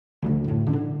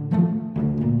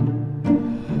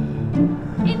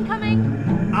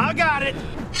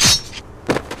it!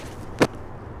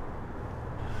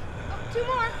 Two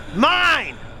more!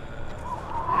 Mine!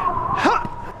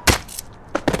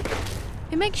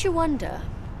 It makes you wonder,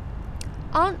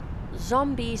 aren't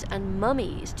zombies and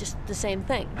mummies just the same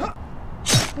thing?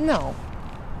 No,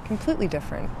 completely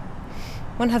different.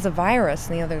 One has a virus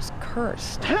and the other's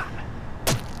cursed.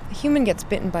 A human gets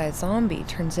bitten by a zombie,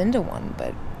 turns into one,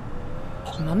 but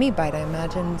a mummy bite, I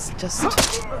imagine, is just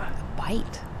a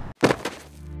bite.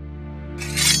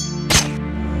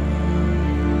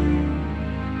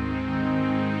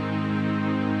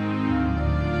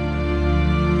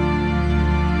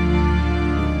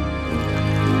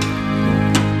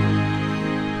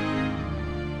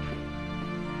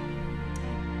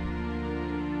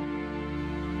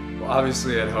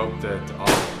 Obviously, I'd hoped that all...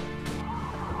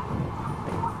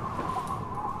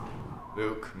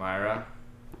 Luke, Myra,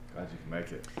 glad you can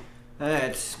make it.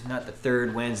 It's not the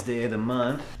third Wednesday of the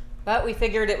month. But we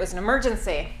figured it was an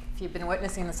emergency, if you've been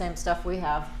witnessing the same stuff we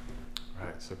have.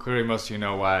 Right, so clearly most of you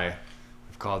know why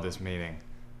we've called this meeting.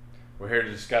 We're here to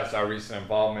discuss our recent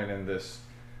involvement in this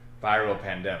viral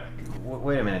pandemic.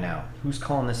 Wait a minute now. Who's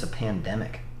calling this a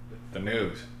pandemic? The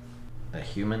news. The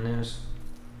human news?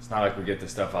 It's not like we get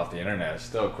this stuff off the internet. It's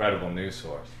still a credible news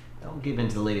source. Don't give in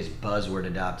to the latest buzzword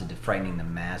adopted to frightening the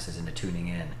masses into tuning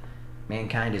in.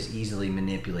 Mankind is easily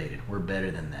manipulated. We're better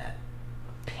than that.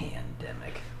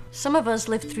 Pandemic. Some of us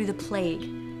lived through the plague,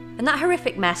 and that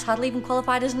horrific mess hardly even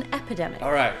qualified as an epidemic.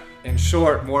 All right, in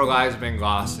short, more lives being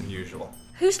lost than usual.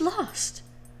 Who's lost?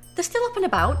 They're still up and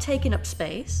about, taking up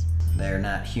space. They're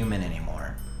not human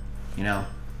anymore. You know,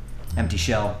 empty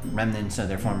shell, remnants of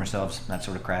their former selves, that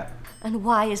sort of crap. And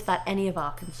why is that any of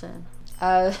our concern?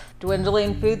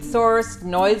 Dwindling food source,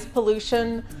 noise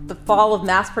pollution, the fall of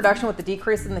mass production with the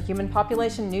decrease in the human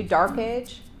population, new dark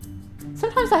age.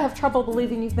 Sometimes I have trouble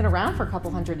believing you've been around for a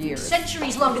couple hundred years.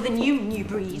 Centuries longer than you, new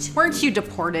breed. Weren't you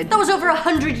deported? That was over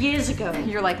 100 years ago.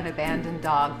 You're like an abandoned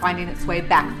dog finding its way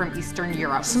back from Eastern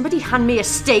Europe. Somebody hand me a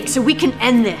stake so we can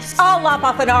end this. I'll lop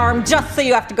off an arm just so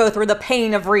you have to go through the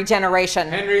pain of regeneration.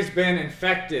 Henry's been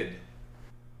infected.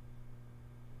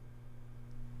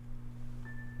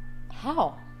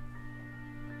 How?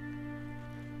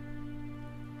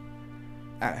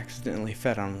 I accidentally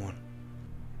fed on one.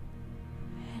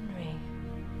 Henry.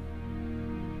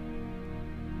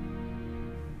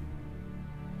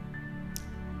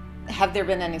 Have there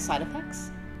been any side effects?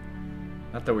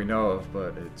 Not that we know of,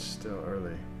 but it's still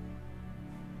early.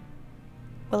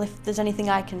 Well, if there's anything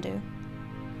I can do.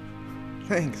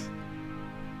 Thanks.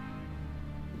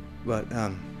 But,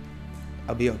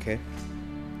 I'll be okay.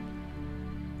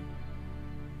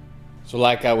 So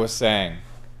like I was saying,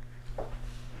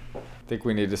 I think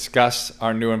we need to discuss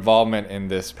our new involvement in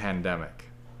this pandemic.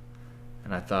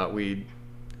 And I thought we'd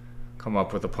come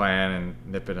up with a plan and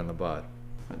nip it in the bud.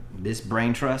 This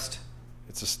brain trust?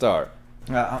 It's a start.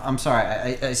 I'm sorry,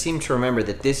 I seem to remember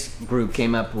that this group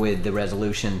came up with the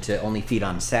resolution to only feed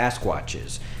on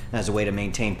Sasquatches as a way to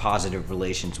maintain positive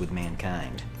relations with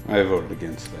mankind. I voted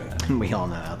against that. We all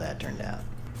know how that turned out.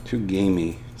 Too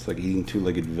gamey. It's like eating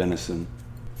two-legged venison.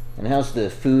 And how's the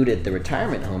food at the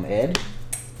retirement home, Ed?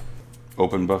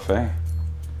 Open buffet.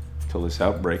 Till this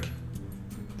outbreak.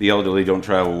 The elderly don't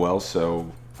travel well, so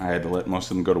I had to let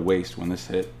most of them go to waste when this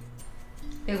hit.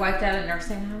 They wiped out a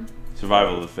nursing home?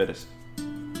 Survival of the fittest.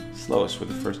 Slowest were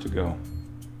the first to go.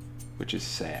 Which is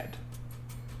sad.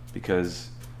 Because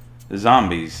the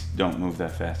zombies don't move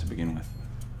that fast to begin with.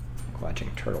 Like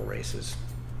watching turtle races.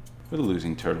 Where the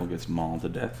losing turtle gets mauled to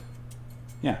death.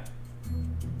 Yeah.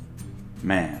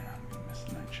 Man, I'm gonna miss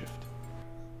the night shift.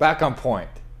 Back on point.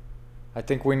 I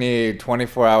think we need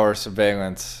 24-hour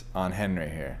surveillance on Henry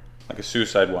here. Like a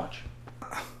suicide watch.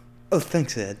 Oh,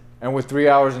 thanks, Ed. And with 3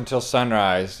 hours until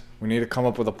sunrise, we need to come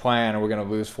up with a plan or we're gonna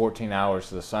lose 14 hours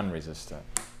to the sun resistant.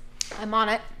 I'm on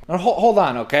it. Now, hold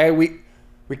on, okay? We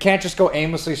can't just go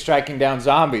aimlessly striking down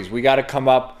zombies. We gotta come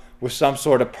up with some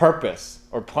sort of purpose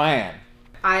or plan.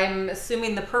 I'm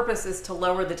assuming the purpose is to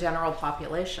lower the general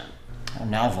population. Oh,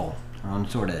 novel. Our own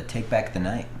sort of take back the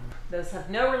night. Those have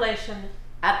no relation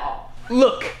at all.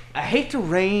 Look, I hate to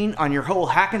rain on your whole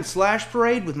hack and slash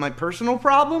parade with my personal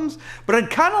problems, but I'd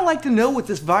kind of like to know what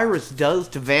this virus does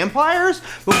to vampires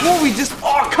before we just...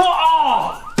 Oh, come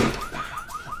on!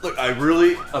 Look, I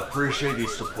really appreciate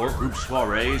these support group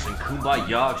soirees and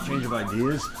kumbaya exchange of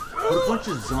ideas, but a bunch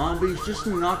of zombies just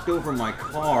knocked over my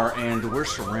car and we're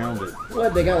surrounded.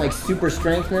 What, they got like super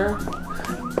strength now?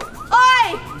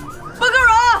 Oi! Bugger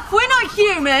off! We're not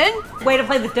human! Way to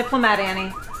play the diplomat,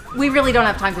 Annie. We really don't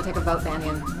have time to take a vote,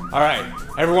 Banyan. All right,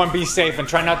 everyone be safe and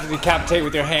try not to decapitate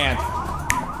with your hand.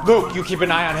 Luke, you keep an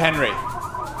eye on Henry.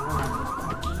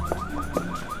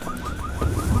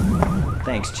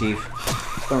 Thanks, Chief.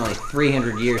 It's been only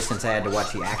 300 years since I had to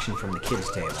watch the action from the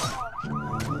kids' table.